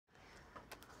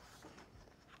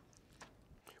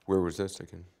Where was this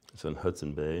again? It's on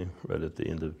Hudson Bay, right at the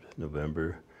end of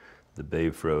November. The bay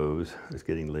froze. It's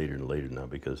getting later and later now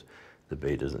because the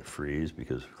bay doesn't freeze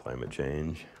because of climate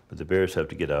change. But the bears have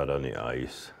to get out on the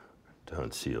ice to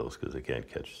hunt seals because they can't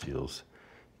catch seals,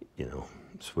 you know,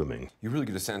 swimming. You really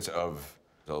get a sense of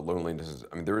the loneliness.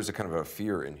 I mean, there is a kind of a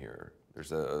fear in here.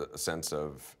 There's a sense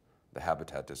of the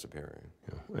habitat disappearing.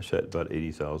 Yeah, I shot about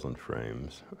 80,000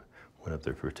 frames. Went up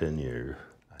there for 10 years.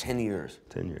 10 years?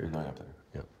 10 years. Nine up there.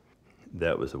 Yeah.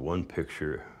 That was the one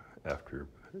picture after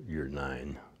year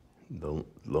 9. The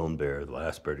lone bear, the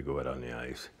last bear to go out on the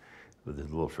ice, with his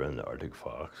little friend, the Arctic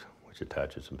fox, which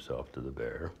attaches himself to the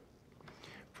bear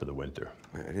for the winter.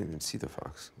 I didn't even see the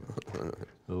fox.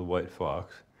 Little white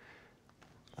fox.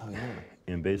 Oh, yeah.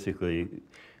 And basically,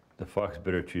 the fox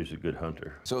better choose a good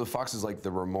hunter. So the fox is like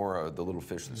the remora, the little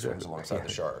fish that swims alongside the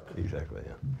shark. Exactly,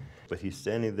 yeah. But he's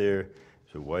standing there,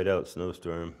 it's a whiteout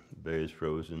snowstorm, the bear is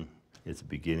frozen. It's the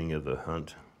beginning of the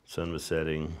hunt. Sun was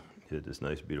setting, he had this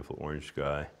nice, beautiful orange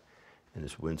sky, and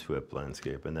this windswept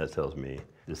landscape, and that tells me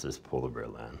this is polar bear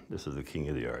land. This is the king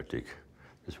of the Arctic.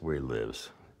 This is where he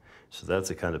lives. So that's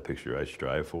the kind of picture I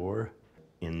strive for.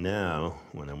 And now,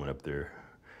 when I went up there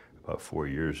about 4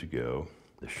 years ago,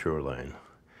 the shoreline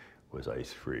was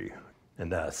ice-free. And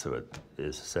that's what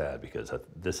is sad, because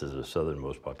this is the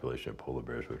southernmost population of polar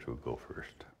bears, which will go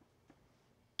first.